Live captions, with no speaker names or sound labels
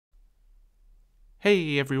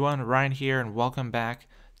Hey everyone, Ryan here and welcome back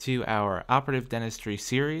to our Operative Dentistry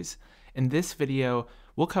series. In this video,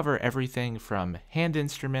 we'll cover everything from hand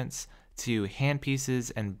instruments to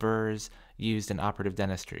handpieces and burrs used in operative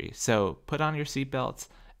dentistry. So put on your seatbelts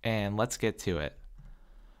and let's get to it.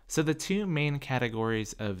 So the two main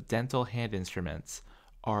categories of dental hand instruments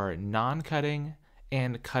are non-cutting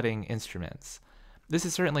and cutting instruments. This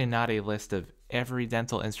is certainly not a list of every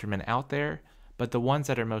dental instrument out there, but the ones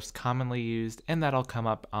that are most commonly used and that'll come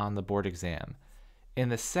up on the board exam. In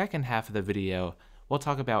the second half of the video, we'll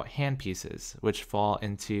talk about handpieces, which fall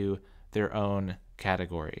into their own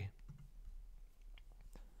category.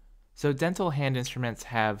 So dental hand instruments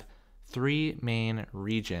have three main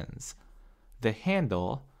regions. The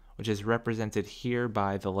handle, which is represented here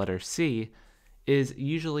by the letter C, is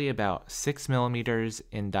usually about 6 millimeters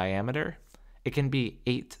in diameter. It can be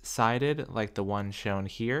 8-sided like the one shown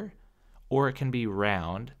here, or it can be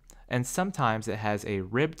round, and sometimes it has a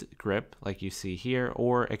ribbed grip like you see here,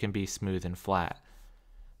 or it can be smooth and flat.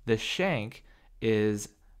 The shank is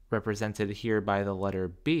represented here by the letter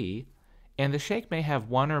B, and the shank may have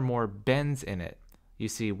one or more bends in it. You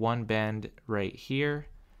see one bend right here,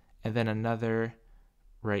 and then another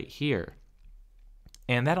right here.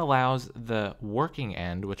 And that allows the working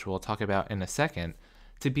end, which we'll talk about in a second,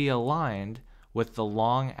 to be aligned with the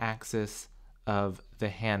long axis of the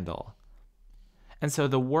handle. And so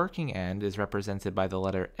the working end is represented by the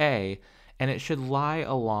letter A, and it should lie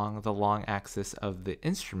along the long axis of the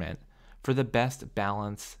instrument for the best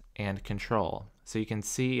balance and control. So you can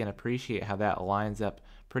see and appreciate how that lines up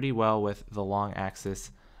pretty well with the long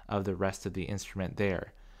axis of the rest of the instrument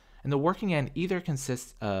there. And the working end either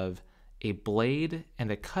consists of a blade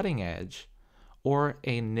and a cutting edge, or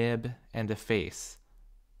a nib and a face.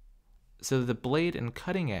 So the blade and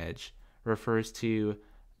cutting edge refers to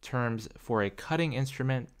terms for a cutting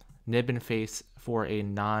instrument, nib and face for a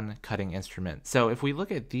non-cutting instrument. So if we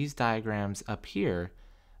look at these diagrams up here,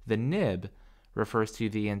 the nib refers to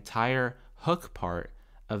the entire hook part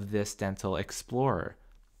of this dental explorer,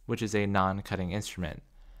 which is a non-cutting instrument.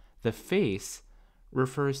 The face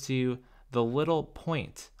refers to the little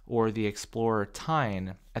point or the explorer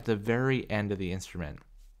tine at the very end of the instrument.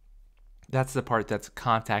 That's the part that's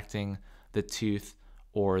contacting the tooth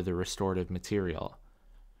or the restorative material.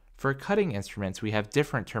 For cutting instruments, we have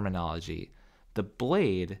different terminology. The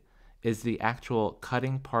blade is the actual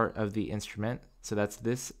cutting part of the instrument, so that's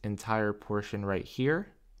this entire portion right here.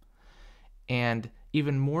 And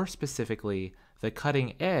even more specifically, the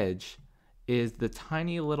cutting edge is the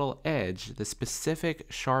tiny little edge, the specific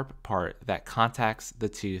sharp part that contacts the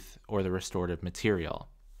tooth or the restorative material.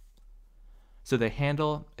 So the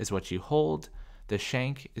handle is what you hold, the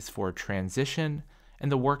shank is for transition,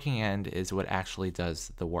 and the working end is what actually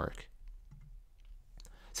does the work.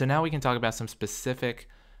 So now we can talk about some specific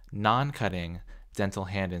non-cutting dental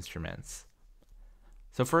hand instruments.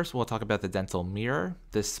 So first we'll talk about the dental mirror.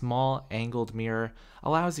 This small angled mirror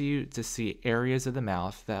allows you to see areas of the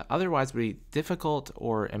mouth that otherwise would be difficult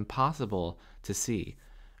or impossible to see.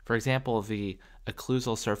 For example, the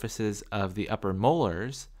occlusal surfaces of the upper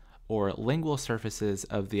molars or lingual surfaces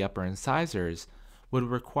of the upper incisors would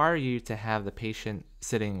require you to have the patient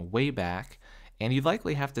sitting way back, and you'd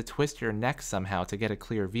likely have to twist your neck somehow to get a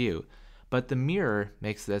clear view. But the mirror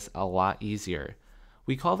makes this a lot easier.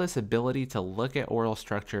 We call this ability to look at oral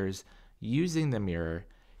structures using the mirror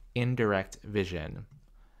indirect vision,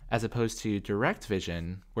 as opposed to direct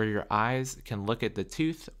vision, where your eyes can look at the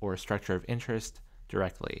tooth or structure of interest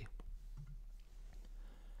directly.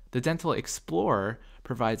 The Dental Explorer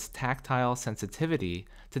provides tactile sensitivity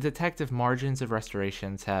to detect if margins of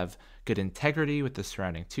restorations have good integrity with the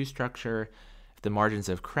surrounding tooth structure, if the margins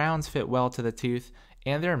of crowns fit well to the tooth,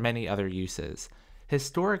 and there are many other uses.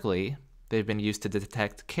 Historically, they've been used to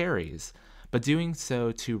detect caries, but doing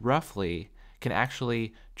so too roughly can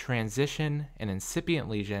actually transition an incipient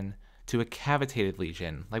lesion to a cavitated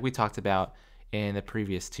lesion, like we talked about in the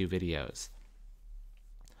previous two videos.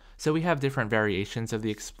 So we have different variations of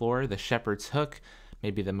the Explorer. The shepherd's hook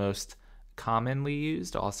may be the most commonly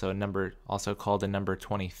used, also called a number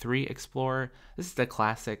 23 Explorer. This is the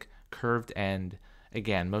classic curved end,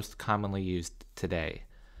 again, most commonly used today.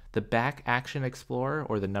 The back action Explorer,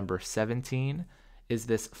 or the number 17, is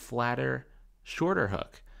this flatter, shorter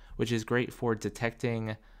hook, which is great for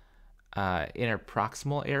detecting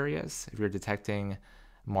interproximal areas, if you're detecting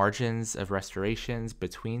margins of restorations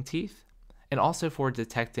between teeth, and also for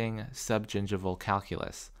detecting subgingival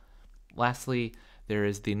calculus. Lastly, there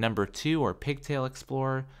is the number 2 or pigtail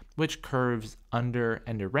Explorer, which curves under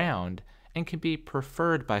and around and can be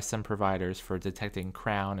preferred by some providers for detecting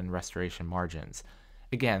crown and restoration margins.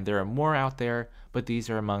 Again, there are more out there, but these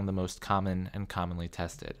are among the most common and commonly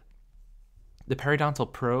tested. The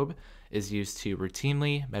periodontal probe is used to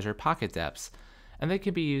routinely measure pocket depths, and they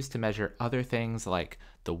can be used to measure other things like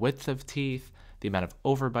the width of teeth, the amount of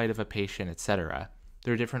overbite of a patient, etc.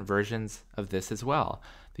 There are different versions of this as well.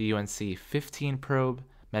 The UNC 15 probe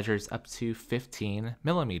measures up to 15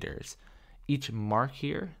 millimeters. Each mark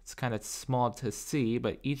here, it's kind of small to see,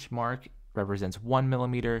 but each mark represents 1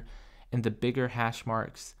 millimeter, and the bigger hash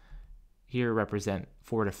marks here represent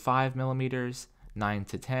 4 to 5 millimeters, 9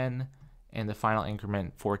 to 10, and the final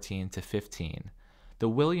increment 14 to 15. The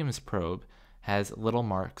Williams probe has little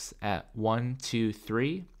marks at 1, 2,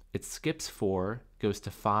 3. It skips 4, goes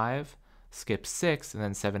to 5, skips 6, and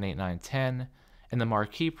then 7, 8, 9, 10. And the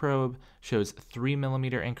Marquis probe shows 3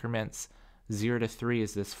 millimeter increments. 0 to 3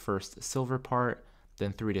 is this first silver part,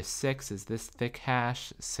 then 3 to 6 is this thick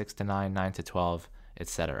hash, 6 to 9, 9 to 12,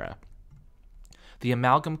 etc. The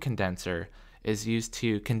amalgam condenser is used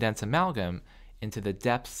to condense amalgam into the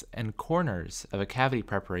depths and corners of a cavity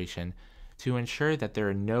preparation to ensure that there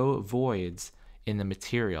are no voids in the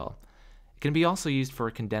material. It can be also used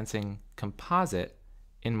for condensing composite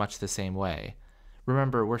in much the same way.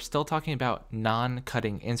 Remember, we're still talking about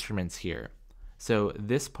non-cutting instruments here. So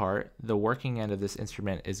this part, the working end of this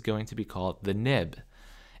instrument, is going to be called the nib,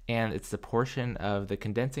 and it's the portion of the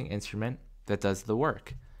condensing instrument that does the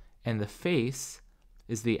work. And the face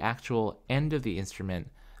is the actual end of the instrument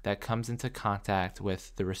that comes into contact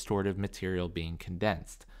with the restorative material being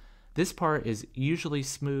condensed. This part is usually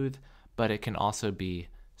smooth, but it can also be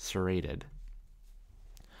serrated.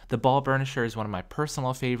 The ball burnisher is one of my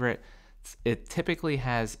personal favorites. It typically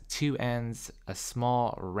has two ends, a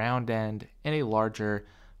small round end and a larger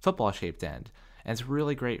football-shaped end. And it's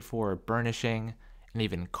really great for burnishing and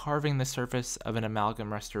even carving the surface of an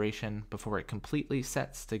amalgam restoration before it completely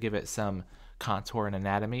sets to give it some contour and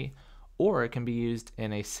anatomy, or it can be used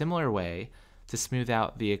in a similar way to smooth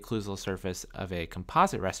out the occlusal surface of a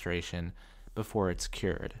composite restoration before it's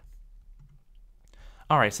cured.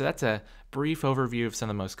 Alright, so that's a brief overview of some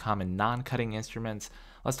of the most common non-cutting instruments.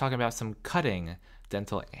 Let's talk about some cutting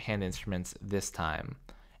dental hand instruments this time.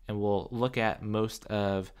 And we'll look at we'll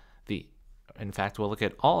look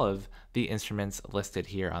at all of the instruments listed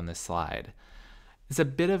here on this slide. It's a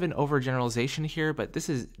bit of an overgeneralization here, but this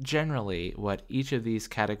is generally what each of these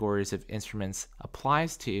categories of instruments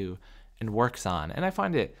applies to and works on. And I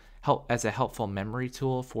find it as a helpful memory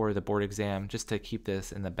tool for the board exam, just to keep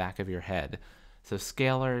this in the back of your head. So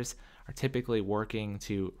scalers are typically working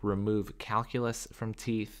to remove calculus from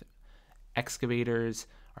teeth. Excavators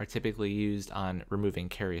are typically used on removing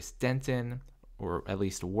carious dentin, or at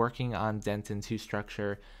least working on dentin tooth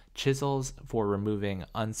structure. Chisels for removing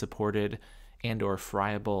unsupported and or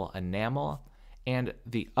friable enamel. And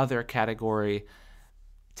the other category,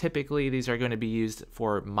 typically these are going to be used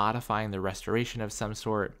for modifying the restoration of some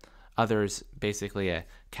sort. Others, basically a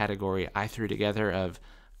category I threw together of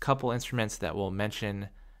couple instruments that we'll mention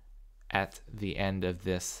at the end of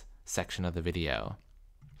this section of the video.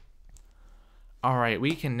 All right,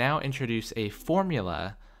 we can now introduce a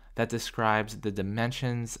formula that describes the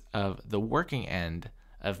dimensions of the working end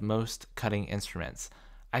of most cutting instruments.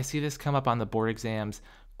 I see this come up on the board exams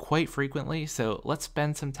quite frequently, so let's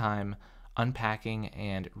spend some time unpacking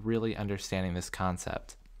and really understanding this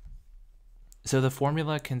concept. So the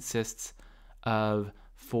formula consists of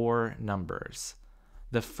 4 numbers.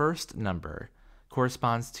 The first number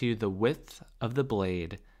corresponds to the width of the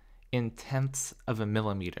blade in tenths of a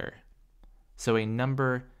millimeter. So a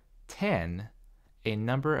number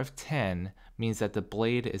of 10 means that the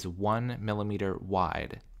blade is 1 millimeter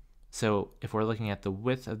wide. So if we're looking at the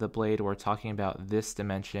width of the blade, we're talking about this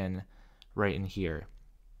dimension right in here.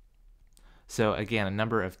 So again, a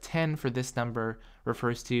number of 10 for this number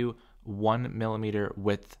refers to 1 millimeter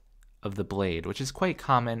width of the blade, which is quite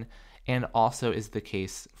common and also is the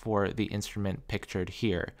case for the instrument pictured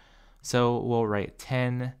here. So we'll write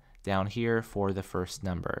 10 down here for the first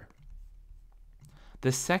number.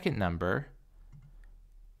 The second number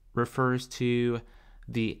refers to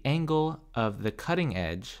the angle of the cutting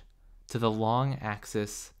edge to the long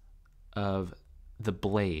axis of the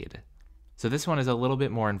blade. So this one is a little bit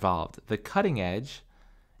more involved. The cutting edge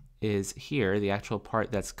is here, the actual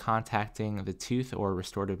part that's contacting the tooth or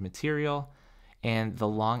restorative material, and the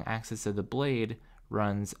long axis of the blade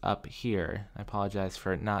runs up here. I apologize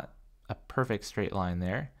for not a perfect straight line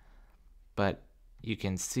there, but you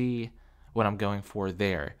can see what I'm going for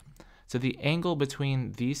there. So the angle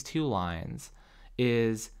between these two lines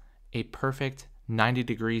is a perfect 90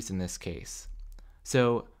 degrees in this case.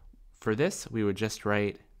 So for this, we would just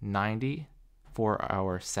write 90 for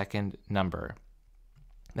our second number.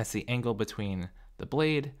 That's the angle between the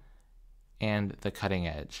blade and the cutting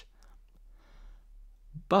edge.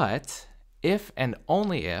 But if and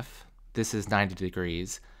only if this is 90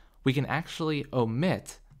 degrees, we can actually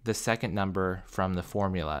omit the second number from the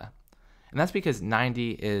formula. And that's because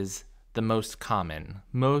 90 is the most common.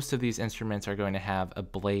 Most of these instruments are going to have a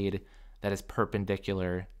blade that is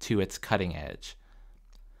perpendicular to its cutting edge.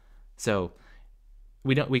 So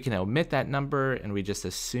we can omit that number and we just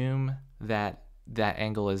assume that that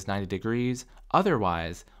angle is 90 degrees.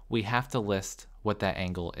 Otherwise, we have to list what that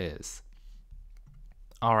angle is.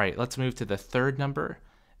 All right, let's move to the third number.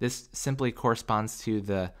 This simply corresponds to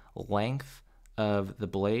the length of the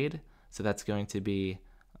blade. So that's going to be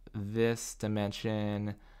this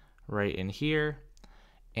dimension right in here.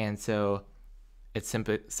 And so it's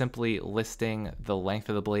simply listing the length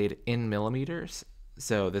of the blade in millimeters.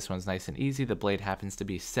 So this one's nice and easy. The blade happens to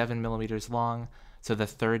be 7 millimeters long. So the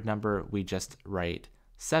third number, we just write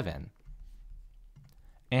 7.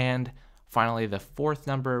 And finally, the fourth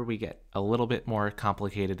number, we get a little bit more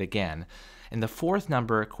complicated again. And the fourth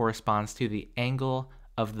number corresponds to the angle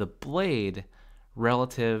of the blade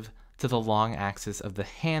relative to the long axis of the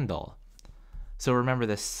handle. So remember,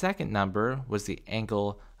 the second number was the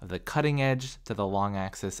angle of the cutting edge to the long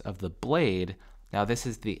axis of the blade. Now this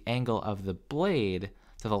is the angle of the blade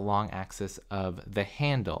to the long axis of the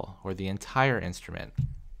handle, or the entire instrument.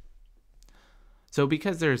 So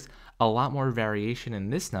because there's a lot more variation in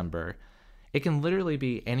this number, it can literally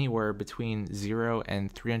be anywhere between 0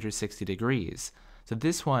 and 360 degrees. So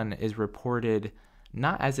this one is reported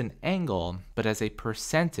not as an angle, but as a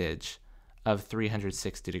percentage of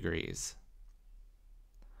 360 degrees.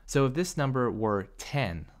 So if this number were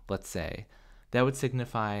 10, let's say, that would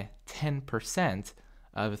signify 10%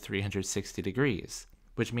 of 360 degrees,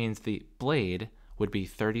 which means the blade would be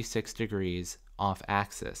 36 degrees off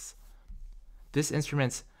axis. This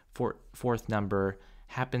instrument's fourth number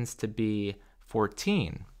happens to be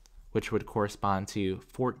 14, which would correspond to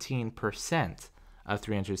 14% of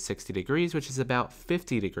 360 degrees, which is about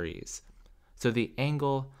 50 degrees. So the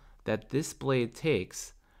angle that this blade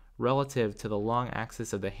takes relative to the long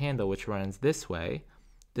axis of the handle, which runs this way,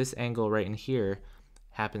 this angle right in here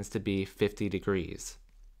happens to be 50 degrees.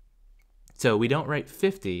 So we don't write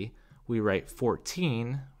 50, we write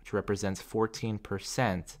 14, which represents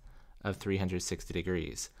 14% of 360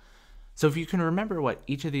 degrees. So if you can remember what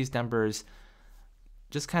each of these numbers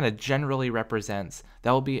just kind of generally represents,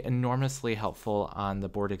 that will be enormously helpful on the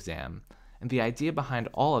board exam. And the idea behind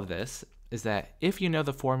all of this is that if you know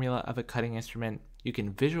the formula of a cutting instrument, you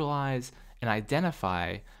can visualize and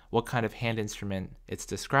identify what kind of hand instrument it's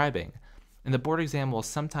describing. And the board exam will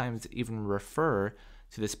sometimes even refer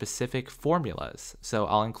to the specific formulas. So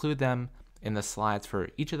I'll include them in the slides for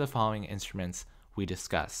each of the following instruments we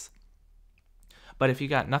discuss. But if you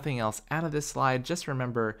got nothing else out of this slide, just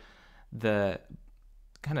remember the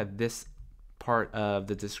kind of this part of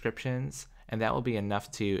the descriptions, and that will be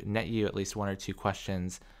enough to net you at least one or two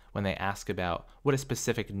questions when they ask about what a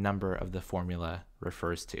specific number of the formula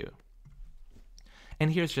refers to.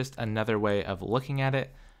 And here's just another way of looking at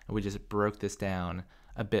it, and we just broke this down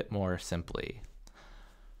a bit more simply.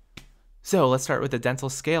 So let's start with the dental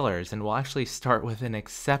scalars, and we'll actually start with an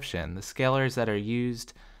exception. The scalars that are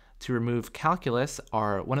used to remove calculus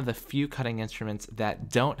are one of the few cutting instruments that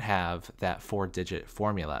don't have that 4-digit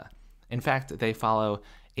formula. In fact, they follow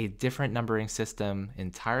a different numbering system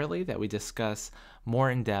entirely that we discuss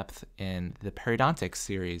more in depth in the periodontics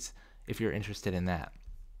series if you're interested in that.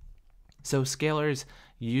 So scalars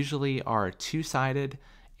usually are two-sided,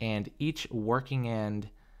 and each working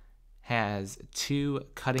end has 2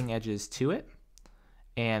 cutting edges to it,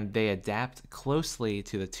 and they adapt closely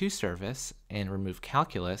to the tooth surface and remove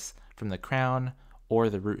calculus from the crown or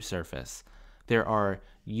the root surface. There are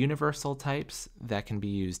universal types that can be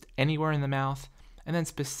used anywhere in the mouth, and then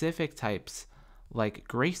specific types like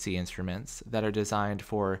Gracie instruments that are designed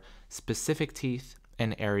for specific teeth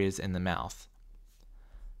and areas in the mouth.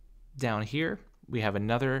 Down here, we have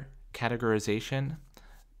another categorization.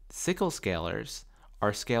 Sickle scalars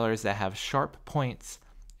are scalars that have sharp points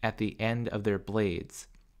at the end of their blades,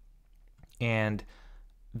 and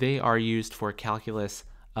they are used for calculus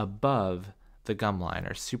above the gum line,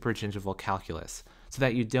 or supragingival calculus, so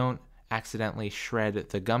that you don't accidentally shred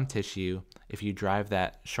the gum tissue if you drive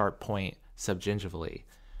that sharp point subgingivally.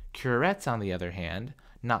 Curettes, on the other hand,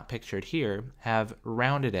 not pictured here, have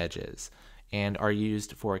rounded edges and are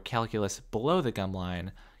used for calculus below the gum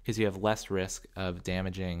line because you have less risk of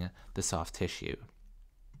damaging the soft tissue.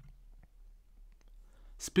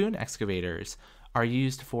 Spoon excavators are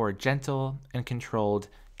used for gentle and controlled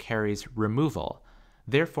caries removal.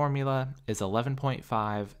 Their formula is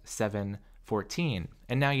 11.5, 7, 14.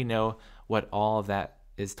 And now you know what all of that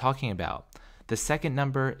is talking about. The second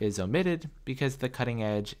number is omitted because the cutting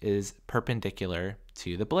edge is perpendicular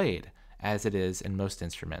to the blade, as it is in most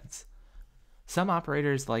instruments. Some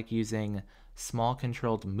operators like using small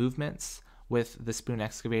controlled movements with the spoon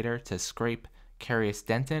excavator to scrape carious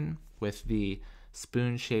dentin with the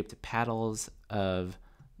spoon-shaped paddles of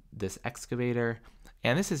this excavator,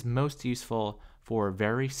 and this is most useful for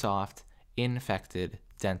very soft, infected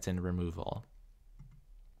dentin removal.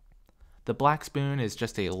 The black spoon is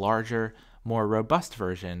just a larger, more robust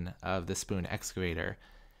version of the spoon excavator.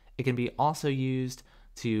 It can be also used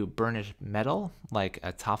to burnish metal, like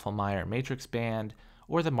a Tafelmayer matrix band,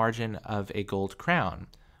 or the margin of a gold crown,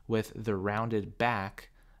 with the rounded back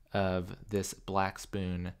of this black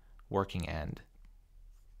spoon working end.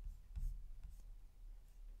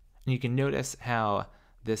 And you can notice how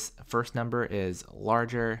this first number is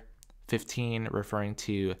larger, 15 referring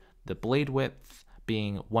to the blade width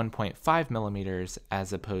being 1.5 millimeters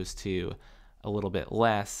as opposed to a little bit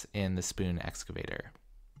less in the spoon excavator.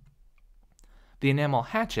 The enamel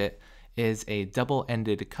hatchet is a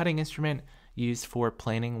double-ended cutting instrument used for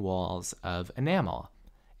planing walls of enamel,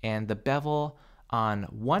 and the bevel on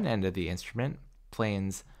one end of the instrument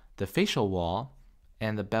planes the facial wall,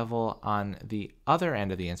 and the bevel on the other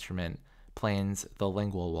end of the instrument planes the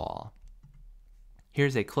lingual wall.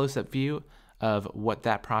 Here's a close-up view of what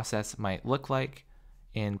that process might look like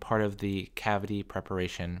in part of the cavity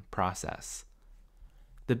preparation process.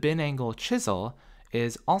 The bin angle chisel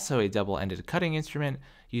is also a double-ended cutting instrument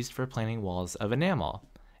used for planing walls of enamel.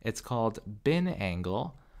 It's called bin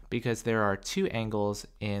angle because there are two angles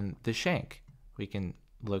in the shank. We can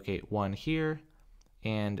locate one here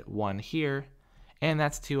and one here, and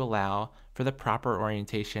that's to allow for the proper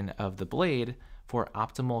orientation of the blade for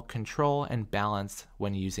optimal control and balance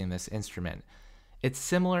when using this instrument. It's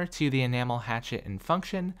similar to the enamel hatchet in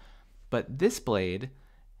function, but this blade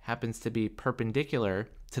happens to be perpendicular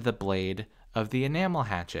to the blade of the enamel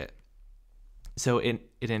hatchet. So it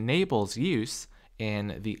enables use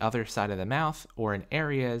in the other side of the mouth or in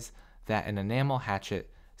areas that an enamel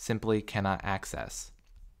hatchet simply cannot access.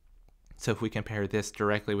 So if we compare this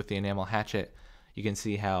directly with the enamel hatchet, you can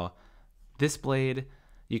see how this blade,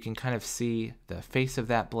 you can kind of see the face of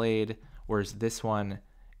that blade, whereas this one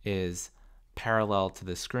is parallel to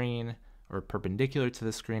the screen, or perpendicular to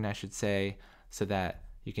the screen, I should say, so that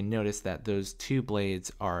you can notice that those two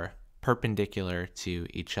blades are perpendicular to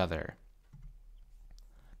each other.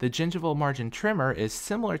 The gingival margin trimmer is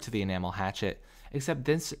similar to the enamel hatchet, except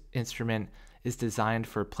this instrument is designed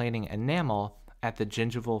for planing enamel at the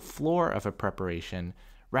gingival floor of a preparation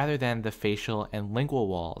rather than the facial and lingual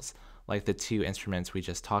walls like the two instruments we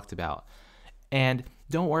just talked about. And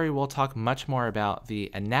don't worry, we'll talk much more about the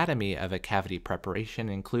anatomy of a cavity preparation,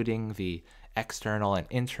 including the external and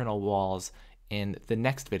internal walls, in the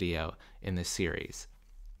next video in this series.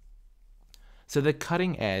 So the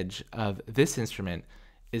cutting edge of this instrument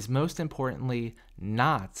is most importantly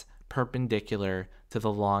not perpendicular to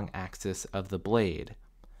the long axis of the blade.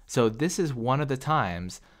 So this is one of the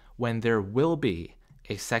times when there will be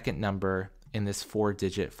a second number in this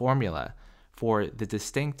 4-digit formula for the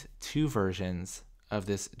distinct two versions of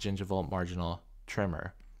this gingival marginal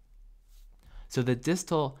trimmer. So the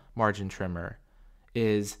distal margin trimmer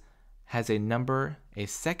has a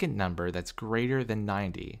second number that's greater than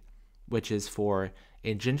 90, which is for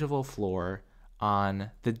a gingival floor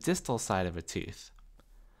on the distal side of a tooth.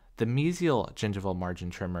 The mesial gingival margin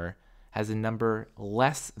trimmer has a number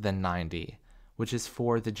less than 90, which is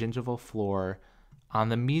for the gingival floor on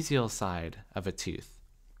the mesial side of a tooth.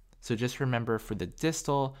 So just remember, for the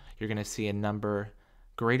distal, you're going to see a number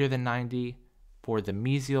greater than 90. For the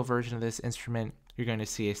mesial version of this instrument, you're going to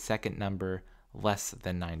see a second number less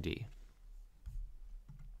than 90.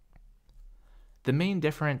 The main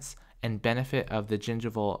difference and benefit of the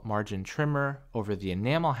gingival margin trimmer over the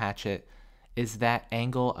enamel hatchet is that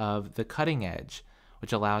angle of the cutting edge,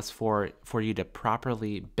 which allows for you to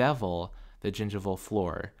properly bevel the gingival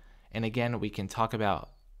floor. And again, we can talk about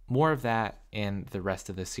more of that in the rest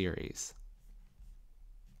of the series.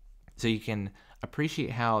 So you can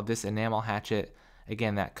appreciate how this enamel hatchet,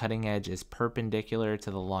 again, that cutting edge is perpendicular to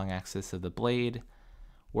the long axis of the blade,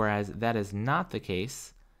 whereas that is not the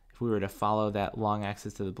case. If we were to follow that long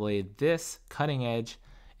axis of the blade, this cutting edge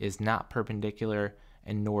is not perpendicular,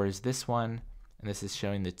 and nor is this one. And this is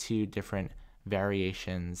showing the two different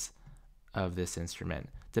variations of this instrument,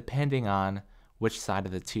 depending on which side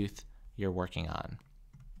of the tooth you're working on.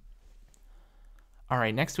 All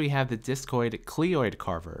right, next we have the discoid cleoid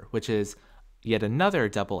carver, which is yet another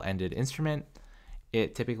double-ended instrument.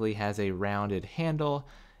 It typically has a rounded handle,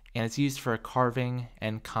 and it's used for carving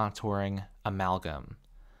and contouring amalgam.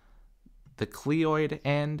 The cleoid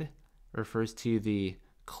end refers to the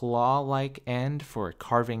claw-like end for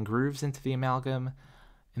carving grooves into the amalgam,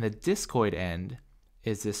 and the discoid end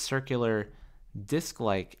is this circular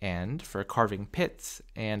disc-like end for carving pits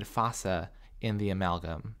and fossa in the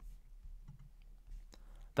amalgam.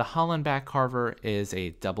 The Hollenbach carver is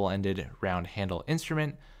a double-ended round handle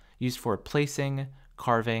instrument used for placing,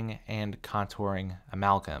 carving, and contouring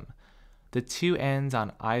amalgam. The two ends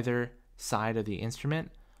on either side of the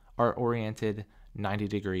instrument are oriented 90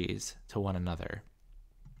 degrees to one another.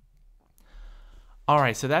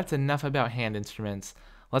 Alright, so that's enough about hand instruments.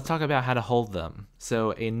 Let's talk about how to hold them.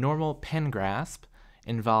 So a normal pen grasp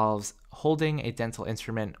involves holding a dental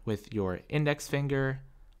instrument with your index finger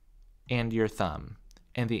and your thumb,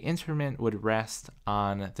 and the instrument would rest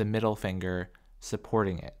on the middle finger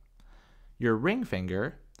supporting it. Your ring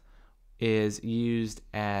finger is used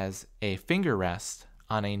as a finger rest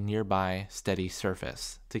on a nearby steady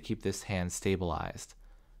surface to keep this hand stabilized.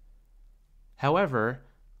 However,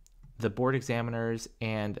 the board examiners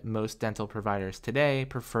and most dental providers today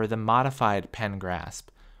prefer the modified pen grasp,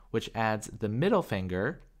 which adds the middle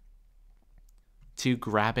finger to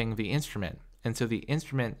grabbing the instrument. And so the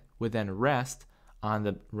instrument would then rest on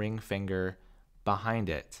the ring finger behind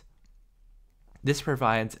it. This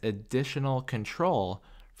provides additional control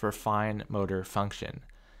for fine motor function.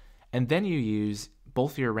 And then you use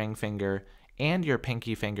both your ring finger and your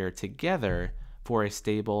pinky finger together for a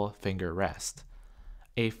stable finger rest.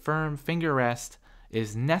 A firm finger rest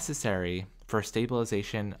is necessary for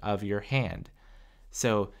stabilization of your hand.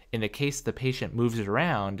 So in the case the patient moves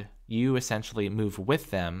around, you essentially move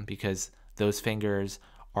with them because those fingers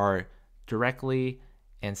are directly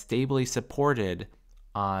and stably supported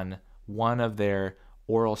on one of their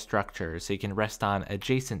oral structures. So you can rest on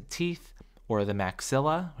adjacent teeth or the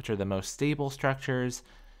maxilla, which are the most stable structures.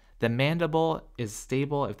 The mandible is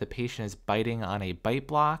stable if the patient is biting on a bite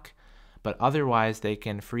block, but otherwise they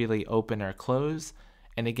can freely open or close.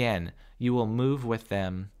 And again, you will move with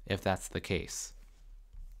them if that's the case.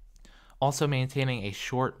 Also, maintaining a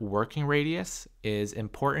short working radius is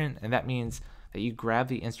important, and that means that you grab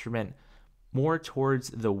the instrument more towards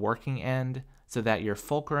the working end so that your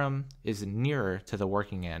fulcrum is nearer to the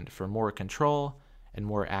working end for more control and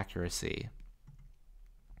more accuracy.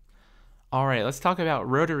 All right, let's talk about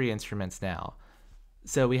rotary instruments now.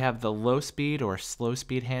 So we have the low speed or slow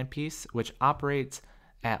speed handpiece, which operates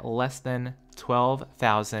at less than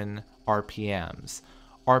 12,000 RPMs.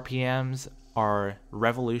 RPMs are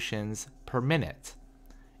revolutions per minute.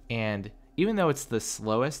 And even though it's the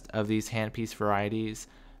slowest of these handpiece varieties,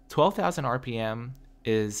 12,000 RPM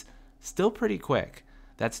is still pretty quick.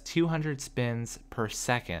 That's 200 spins per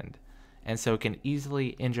second. And so it can easily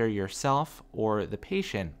injure yourself or the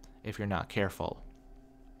patient if you're not careful.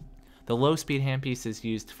 The low-speed handpiece is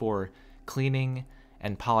used for cleaning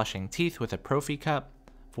and polishing teeth with a prophy cup,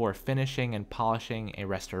 for finishing and polishing a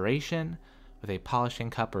restoration with a polishing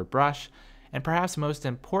cup or brush, and perhaps most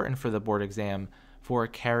important for the board exam, for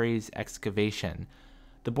caries excavation.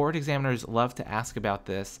 The board examiners love to ask about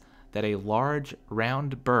this, that a large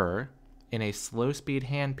round burr in a slow-speed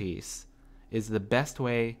handpiece is the best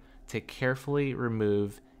way to carefully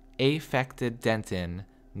remove affected dentin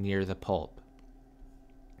near the pulp.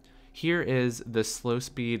 Here is the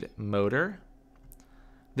slow-speed motor.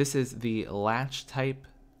 This is the latch-type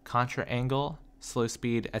contra-angle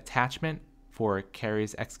slow-speed attachment for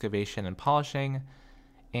caries excavation and polishing,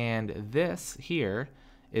 and this here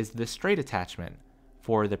is the straight attachment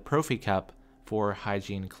for the prophy cup for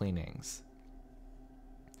hygiene cleanings.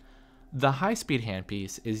 The high-speed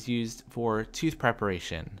handpiece is used for tooth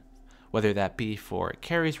preparation, whether that be for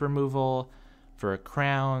caries removal, for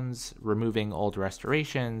crowns, removing old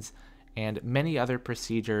restorations, and many other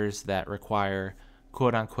procedures that require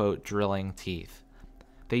quote-unquote drilling teeth.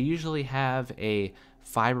 They usually have a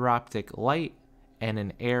fiber optic light and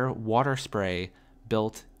an air water spray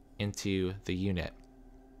built into the unit.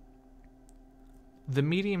 The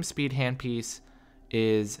medium speed handpiece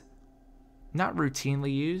is not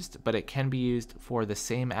routinely used, but it can be used for the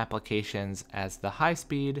same applications as the high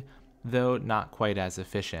speed, though not quite as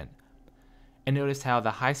efficient. And notice how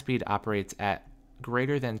the high speed operates at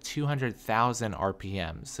greater than 200,000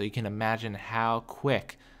 RPMs. So you can imagine how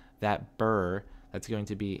quick that burr that's going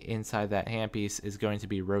to be inside that handpiece is going to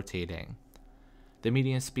be rotating. The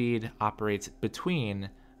medium speed operates between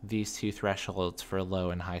these two thresholds for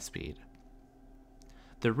low and high speed.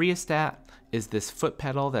 The rheostat is this foot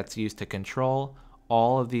pedal that's used to control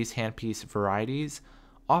all of these handpiece varieties,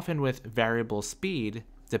 often with variable speed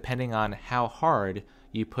depending on how hard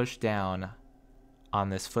you push down on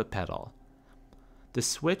this foot pedal. The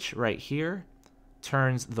switch right here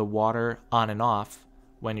turns the water on and off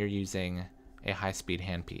when you're using a high-speed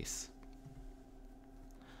handpiece.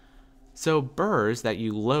 So burrs that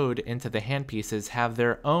you load into the handpieces have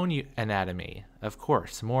their own anatomy, of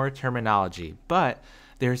course, more terminology, but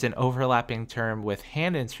there's an overlapping term with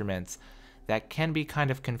hand instruments that can be kind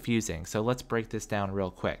of confusing, so let's break this down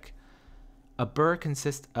real quick. A burr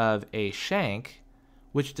consists of a shank,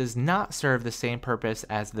 which does not serve the same purpose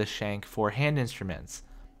as the shank for hand instruments.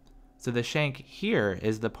 So the shank here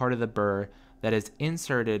is the part of the burr that is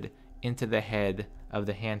inserted into the head of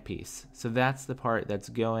the handpiece. So that's the part that's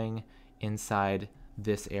going inside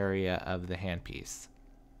this area of the handpiece.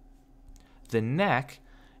 The neck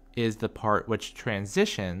is the part which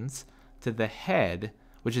transitions to the head,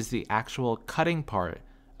 which is the actual cutting part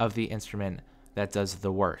of the instrument that does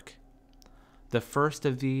the work. The first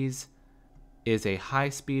of these is a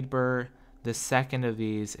high-speed burr. The second of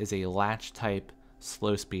these is a latch-type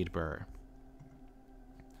slow-speed burr.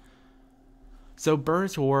 So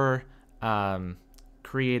burrs were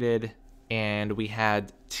created, and we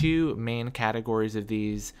had two main categories of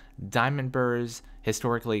these: diamond burrs,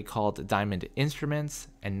 historically called diamond instruments,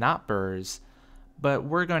 and not burrs, but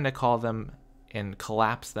we're going to call them and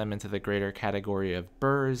collapse them into the greater category of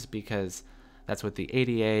burrs because that's what the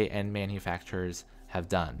ADA and manufacturers have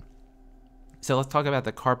done. So let's talk about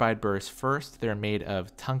the carbide burrs first. They're made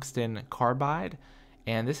of tungsten carbide,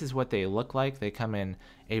 and this is what they look like. They come in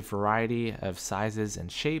a variety of sizes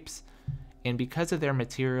and shapes, and because of their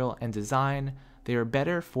material and design, they are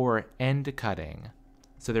better for end cutting.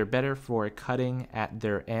 So they're better for cutting at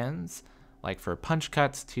their ends, like for punch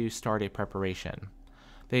cuts to start a preparation.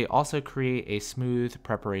 They also create a smooth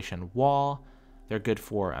preparation wall. They're good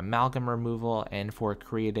for amalgam removal and for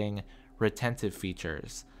creating retentive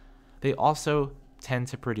features. They also tend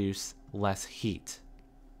to produce less heat.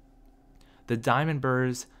 The diamond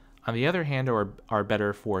burrs, on the other hand, are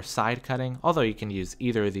better for side cutting, although you can use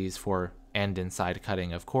either of these for end and side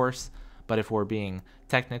cutting, of course. But if we're being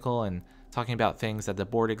technical and talking about things that the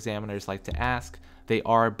board examiners like to ask, they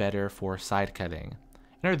are better for side cutting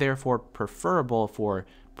and are therefore preferable for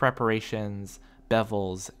preparations,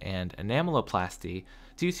 bevels, and enameloplasty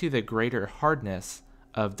due to the greater hardness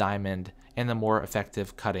of diamond and the more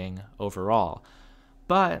effective cutting overall.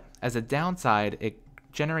 But as a downside, it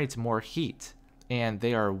generates more heat, and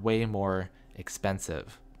they are way more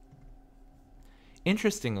expensive.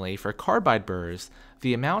 Interestingly, for carbide burrs,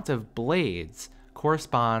 the amount of blades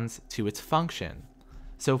corresponds to its function.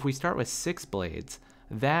 So if we start with 6 blades,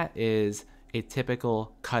 that is a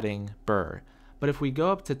typical cutting burr. But if we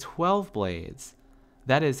go up to 12 blades,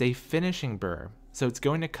 that is a finishing burr. So it's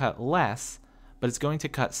going to cut less, but it's going to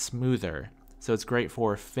cut smoother. So it's great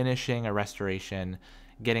for finishing a restoration,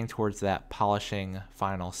 getting towards that polishing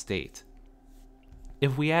final state.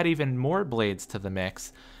 If we add even more blades to the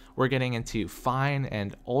mix, we're getting into fine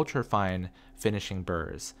and ultra fine finishing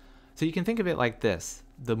burrs. So you can think of it like this: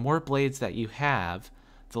 the more blades that you have,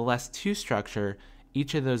 the less to structure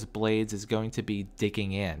each of those blades is going to be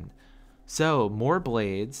digging in. So more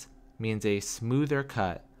blades means a smoother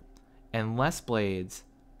cut, and less blades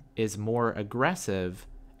is more aggressive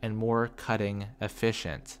and more cutting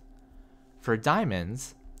efficient. For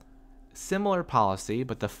diamonds, similar policy,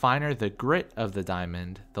 but the finer the grit of the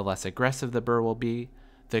diamond, the less aggressive the burr will be.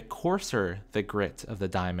 The coarser the grit of the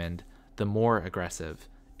diamond, the more aggressive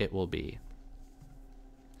it will be.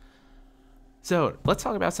 So let's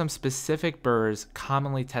talk about some specific burrs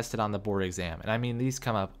commonly tested on the board exam. And I mean, these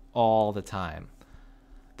come up all the time.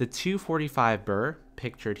 The 245 burr,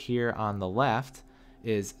 pictured here on the left,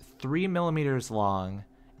 is 3 millimeters long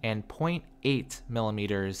and 0.8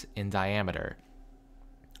 millimeters in diameter.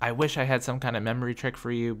 I wish I had some kind of memory trick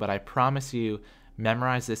for you, but I promise you,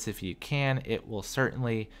 memorize this if you can. It will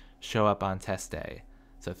certainly show up on test day.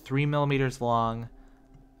 So 3 millimeters long,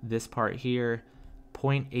 this part here,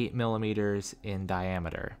 0.8 millimeters in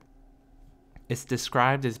diameter. It's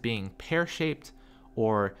described as being pear-shaped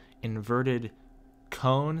or inverted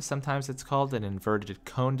cone. Sometimes it's called an inverted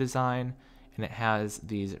cone design, and it has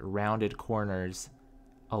these rounded corners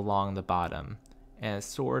along the bottom, and it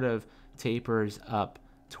sort of tapers up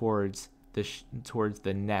towards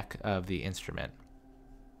the neck of the instrument.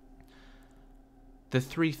 The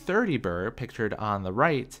 330 burr, pictured on the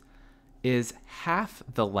right, is half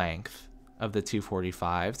the length of the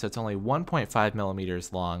 245, so it's only 1.5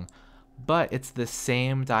 millimeters long, but it's the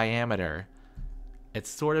same diameter. It's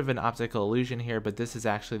sort of an optical illusion here, but this is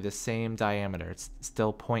actually the same diameter. It's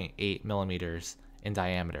still 0.8 millimeters in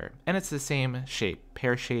diameter, and it's the same shape,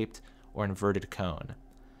 pear-shaped or inverted cone.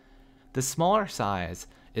 The smaller size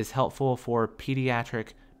is helpful for pediatric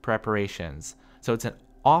preparations, so it's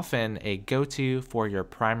often a go-to for your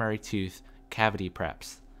primary tooth cavity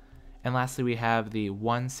preps. And lastly, we have the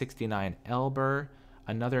 169L burr,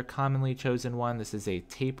 another commonly chosen one. This is a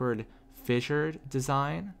tapered fissured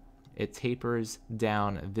design. It tapers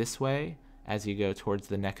down this way as you go towards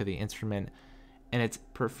the neck of the instrument, and it's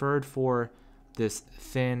preferred for this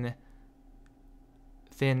thin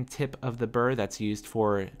tip of the burr that's used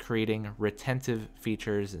for creating retentive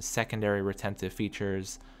features and secondary retentive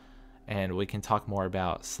features, and we can talk more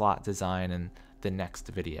about slot design in the next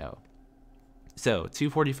video. So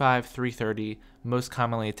 245, 330, most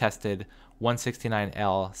commonly tested.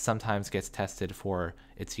 169L sometimes gets tested for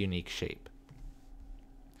its unique shape.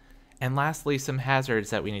 And lastly, some hazards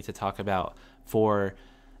that we need to talk about for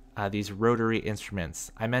these rotary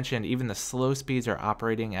instruments. I mentioned even the slow speeds are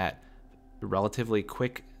operating at relatively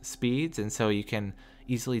quick speeds, and so you can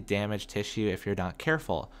easily damage tissue if you're not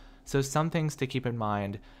careful. So some things to keep in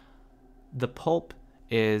mind: the pulp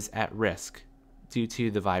is at risk due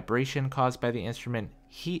to the vibration caused by the instrument,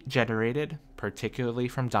 heat generated, particularly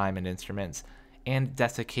from diamond instruments, and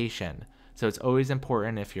desiccation. So it's always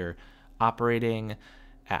important, if you're operating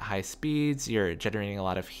at high speeds, you're generating a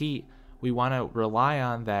lot of heat, we want to rely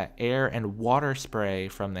on that air and water spray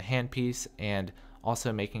from the handpiece, and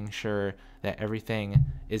also making sure that everything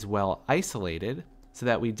is well isolated so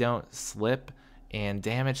that we don't slip and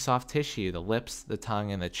damage soft tissue. The lips, the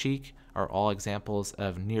tongue, and the cheek are all examples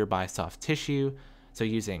of nearby soft tissue. So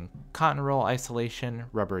using cotton roll isolation,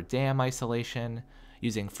 rubber dam isolation,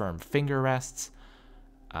 using firm finger rests,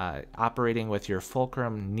 operating with your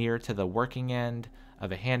fulcrum near to the working end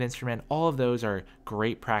of a hand instrument, all of those are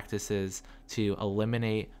great practices to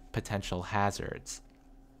eliminate potential hazards.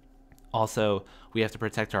 Also, we have to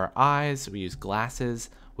protect our eyes. We use glasses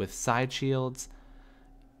with side shields.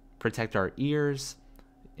 Protect our ears.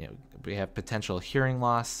 We have potential hearing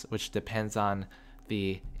loss, which depends on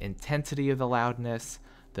the intensity of the loudness,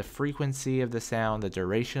 the frequency of the sound, the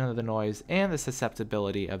duration of the noise, and the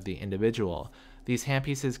susceptibility of the individual. These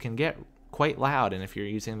handpieces can get quite loud, and if you're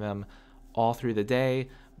using them all through the day,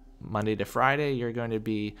 Monday to Friday, you're going to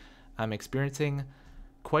be experiencing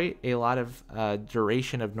quite a lot of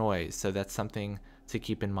duration of noise, so that's something to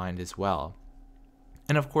keep in mind as well.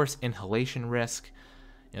 And of course, inhalation risk.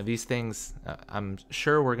 These things, I'm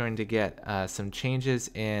sure we're going to get some changes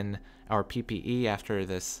in our PPE after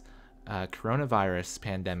this coronavirus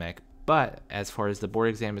pandemic, but as far as the board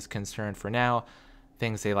exam is concerned for now,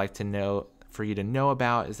 things they like to know for you to know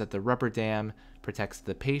about is that the rubber dam protects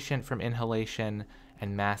the patient from inhalation,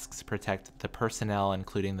 and masks protect the personnel,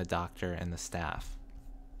 including the doctor and the staff.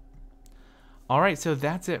 Alright, so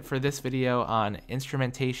that's it for this video on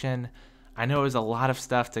instrumentation. I know it was a lot of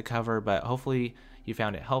stuff to cover, but hopefully you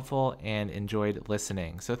found it helpful and enjoyed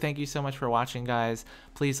listening. So thank you so much for watching, guys.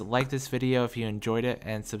 Please like this video if you enjoyed it,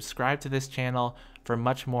 and subscribe to this channel for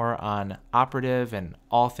much more on Operative and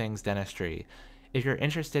all things dentistry. If you're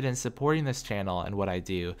interested in supporting this channel and what I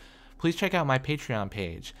do, please check out my Patreon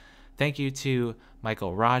page. Thank you to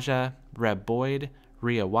Michael Raja, Reb Boyd,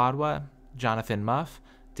 Ria Wadwa, Jonathan Muff,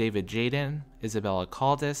 David Jaden, Isabella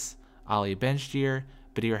Caldas, Ali Benjdir,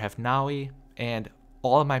 Badir Hefnawi, and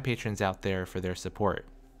all of my patrons out there for their support.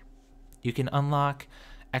 You can unlock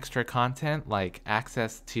extra content like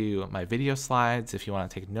access to my video slides if you want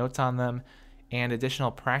to take notes on them, and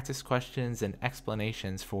additional practice questions and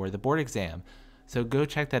explanations for the board exam. So go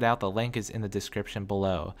check that out. The link is in the description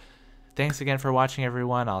below. Thanks again for watching,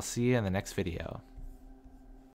 everyone. I'll see you in the next video.